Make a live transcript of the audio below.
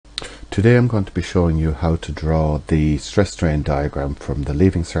Today I'm going to be showing you how to draw the stress strain diagram from the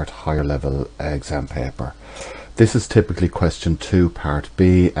Leaving Cert higher level exam paper. This is typically question 2 part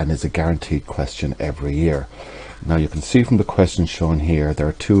B and is a guaranteed question every year. Now you can see from the question shown here there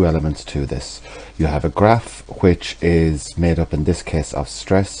are two elements to this. You have a graph which is made up in this case of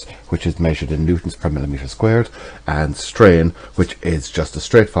stress, which is measured in newtons per millimeter squared, and strain, which is just a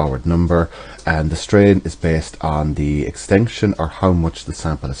straightforward number, and the strain is based on the extension or how much the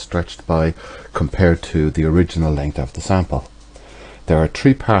sample is stretched by compared to the original length of the sample. There are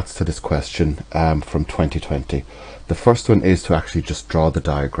three parts to this question from 2020. The first one is to actually just draw the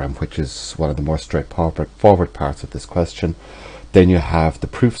diagram, which is one of the more straightforward parts of this question. Then you have the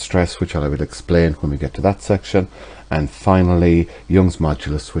proof stress, which I will explain when we get to that section. And finally, Young's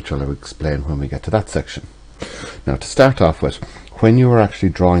modulus, which I will explain when we get to that section. Now, to start off with, when you are actually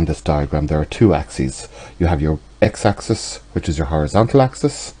drawing this diagram, there are two axes. You have your x-axis, which is your horizontal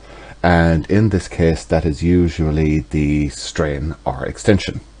axis, and in this case that is usually the strain or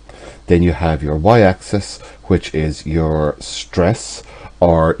extension. Then you have your y-axis, which is your stress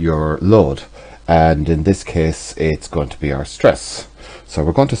or your load, and in this case it's going to be our stress. So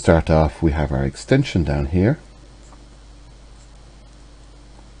we're going to start off, we have our extension down here,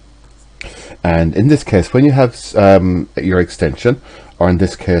 and in this case when you have your extension, or in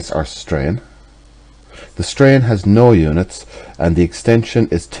this case our strain, the strain has no units and the extension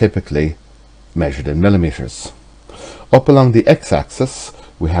is typically measured in millimeters. Up along the x-axis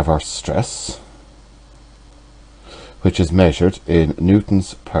we have our stress, which is measured in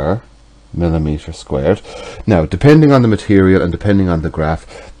newtons per millimeter squared. Now, depending on the material and depending on the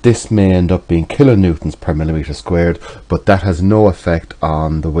graph, this may end up being kilonewtons per millimeter squared, but that has no effect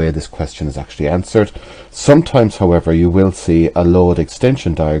on the way this question is actually answered. Sometimes, however, you will see a load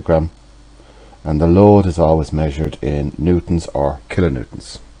extension diagram, and the load is always measured in newtons or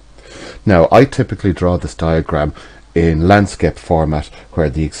kilonewtons. Now, I typically draw this diagram in landscape format, where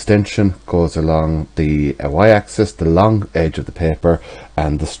the extension goes along the y-axis, the long edge of the paper,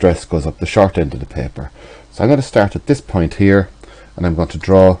 and the stress goes up the short end of the paper. So I'm going to start at this point here, and I'm going to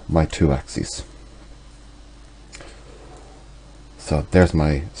draw my two axes. So there's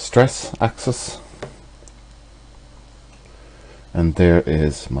my stress axis, and there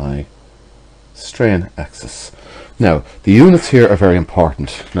is my strain axis. Now, the units here are very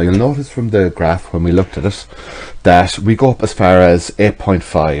important. Now, you'll notice from the graph when we looked at it that we go up as far as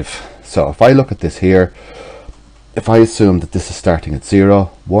 8.5. So if I look at this here, if I assume that this is starting at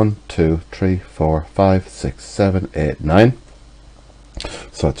 0, 1, 2, 3, 4, 5, 6, 7, 8, 9.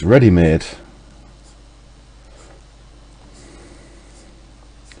 So it's ready made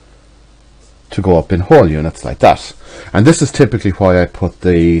to go up in whole units like that. And this is typically why I put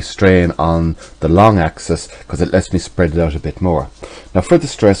the strain on the long axis, because it lets me spread it out a bit more. Now for the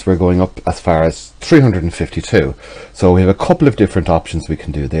stress we're going up as far as 352. So we have a couple of different options we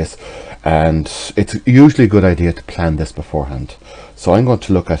can do this, and it's usually a good idea to plan this beforehand. So I'm going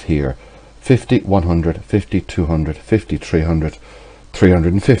to look at here 50, 100, 50, 200, 50, 300,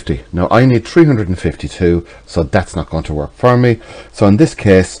 350. Now I need 352, so that's not going to work for me. So in this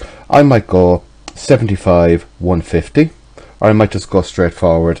case I might go 75, 150, or I might just go straight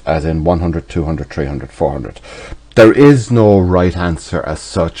forward as in 100, 200, 300, 400. There is no right answer as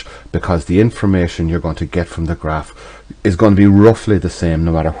such, because the information you're going to get from the graph is going to be roughly the same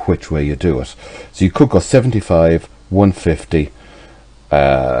no matter which way you do it. So you could go 75, 150,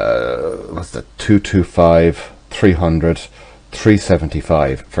 what's that, 225, 300,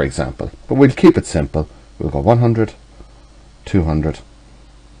 375 for example, but we'll keep it simple. We'll go 100, 200,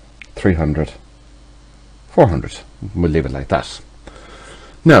 300, 400. We'll leave it like that.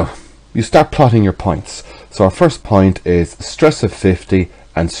 Now you start plotting your points. So our first point is stress of 50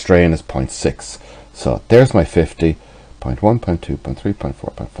 and strain is 0.6. So there's my 50, 0.1, 0.2, 0.3,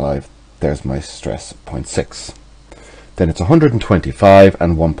 0.4, 0.5. There's my stress, 0.6. Then it's 125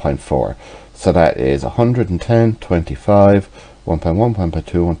 and 1.4. So that is 110, 25, 1.1,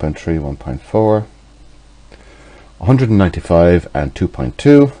 1.2, 1.3, 1.4, 195 and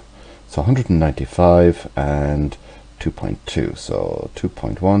 2.2. So 195 and 2.2. So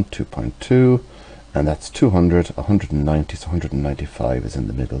 2.1, 2.2, and that's 200, 190. So 195 is in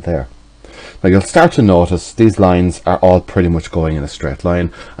the middle there. Now you'll start to notice these lines are all pretty much going in a straight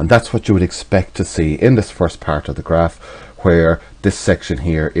line, and that's what you would expect to see in this first part of the graph, where this section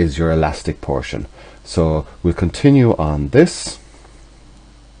here is your elastic portion. So we'll continue on this.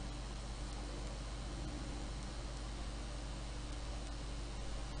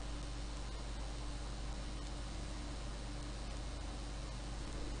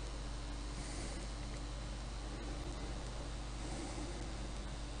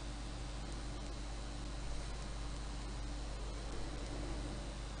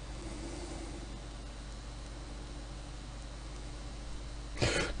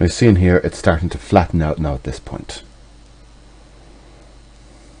 Now you see in here it's starting to flatten out now at this point.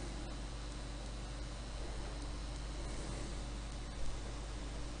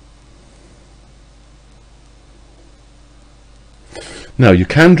 Now you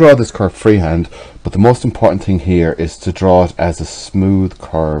can draw this curve freehand, but the most important thing here is to draw it as a smooth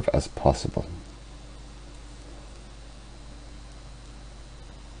curve as possible.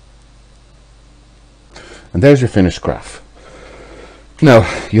 And there's your finished graph. Now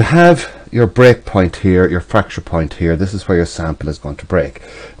you have your break point here, your fracture point here. This is where your sample is going to break.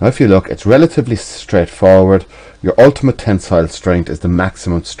 Now if you look, it's relatively straightforward. Your ultimate tensile strength is the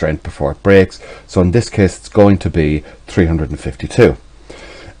maximum strength before it breaks. So in this case it's going to be 352.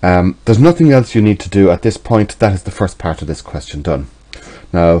 There's nothing else you need to do at this point. That is the first part of this question done.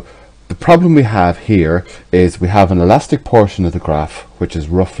 Now the problem we have here is we have an elastic portion of the graph which is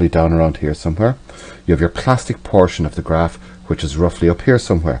roughly down around here somewhere. You have your plastic portion of the graph which is roughly up here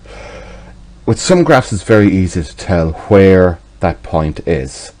somewhere. With some graphs it's very easy to tell where that point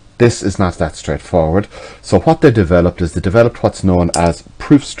is. This is not that straightforward. So what they developed is they developed what's known as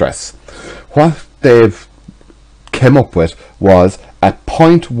proof stress. What they've came up with was at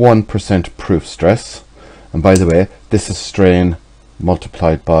 0.1% proof stress, and by the way this is strain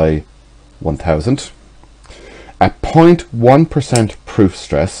multiplied by 1000. At 0.1% proof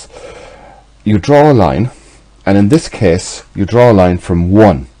stress you draw a line, and in this case you draw a line from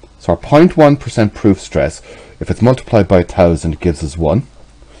 1. So our 0.1% proof stress, if it's multiplied by 1000, gives us 1.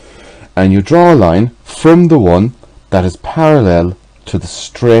 And you draw a line from the 1 that is parallel to the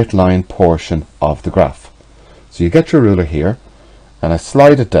straight line portion of the graph. So you get your ruler here, and I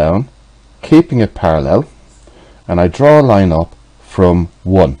slide it down, keeping it parallel, and I draw a line up from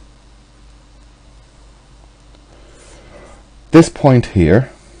 1. This point here,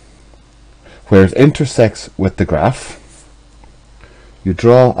 where it intersects with the graph, you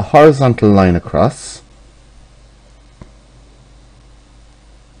draw a horizontal line across,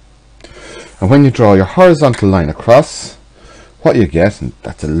 and when you draw your horizontal line across, what you get, and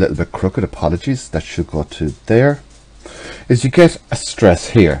that's a little bit crooked, apologies, that should go to there, is you get a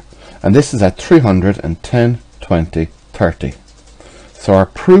stress here, and this is at 310, 20, 30. So our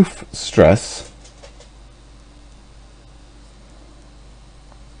proof stress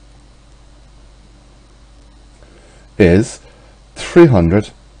is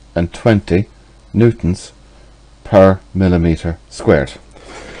 320 newtons per millimeter squared.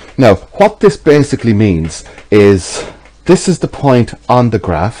 Now what this basically means is this is the point on the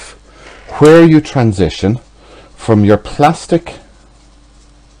graph where you transition from your plastic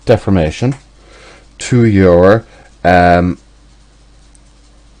deformation to your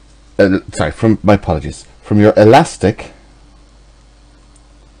from your elastic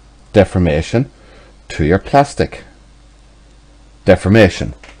deformation to your plastic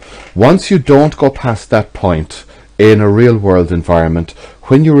deformation. Once you don't go past that point in a real world environment,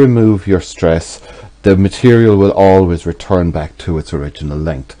 when you remove your stress, the material will always return back to its original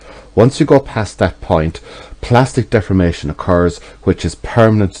length. Once you go past that point, plastic deformation occurs, which is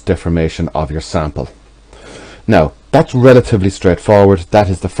permanent deformation of your sample. Now that's relatively straightforward. That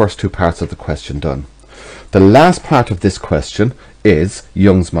is the first two parts of the question done. The last part of this question is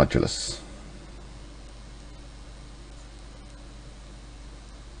Young's modulus.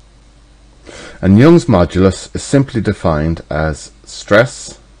 And Young's modulus is simply defined as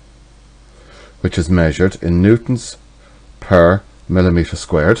stress, which is measured in newtons per millimeter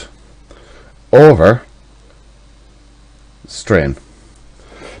squared, over strain.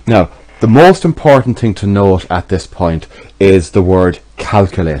 Now, the most important thing to note at this point is the word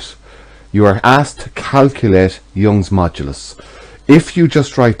calculate. You are asked to calculate Young's modulus. If you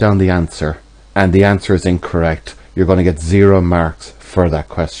just write down the answer and the answer is incorrect, you're going to get 0 marks for that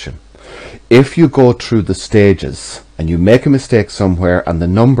question. If you go through the stages and you make a mistake somewhere and the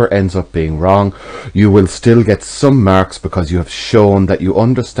number ends up being wrong, you will still get some marks because you have shown that you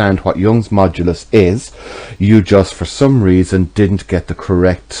understand what Young's modulus is. You just for some reason didn't get the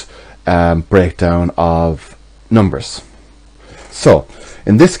correct breakdown of numbers. So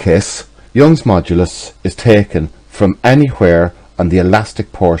in this case, Young's modulus is taken from anywhere on the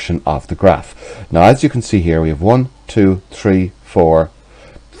elastic portion of the graph. Now as you can see here, we have 1, 2, 3, 4,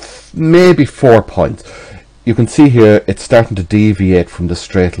 maybe 4 points. You can see here it's starting to deviate from the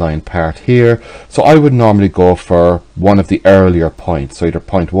straight line part here, so I would normally go for one of the earlier points, so either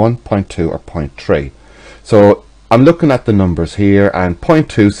point 1, point 2 or point 3. So I'm looking at the numbers here and point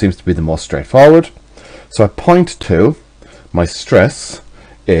 2 seems to be the most straightforward. So at point 2 my stress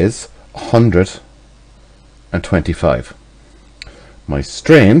is 125. My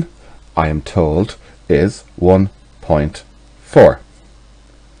strain, I am told, is 1.4.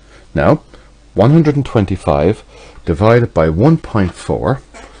 Now 125 divided by 1.4,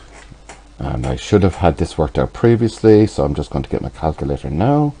 and I should have had this worked out previously, so I'm just going to get my calculator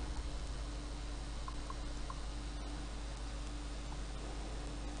now.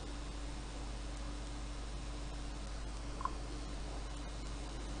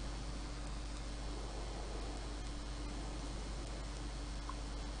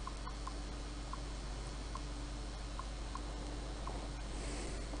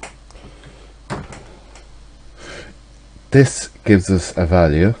 This gives us a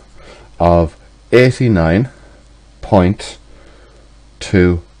value of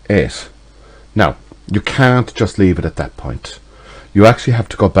 89.28. Now, you can't just leave it at that point. You actually have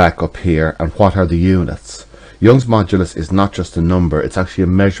to go back up here, and what are the units? Young's modulus is not just a number, it's actually a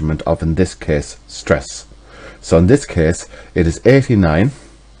measurement of, in this case, stress. So in this case, it is 89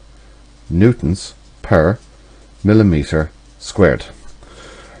 newtons per millimeter squared.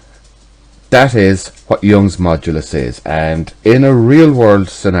 That is what Young's modulus is, and in a real world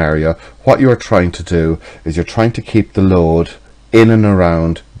scenario, what you're trying to do is you're trying to keep the load in and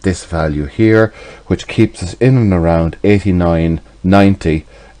around this value here, which keeps us in and around 8990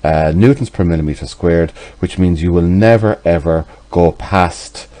 newtons per millimeter squared, which means you will never ever go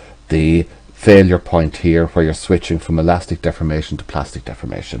past the failure point here where you're switching from elastic deformation to plastic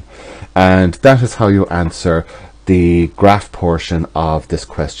deformation. And that is how you answer the graph portion of this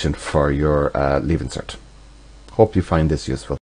question for your Leaving Cert. Hope you find this useful.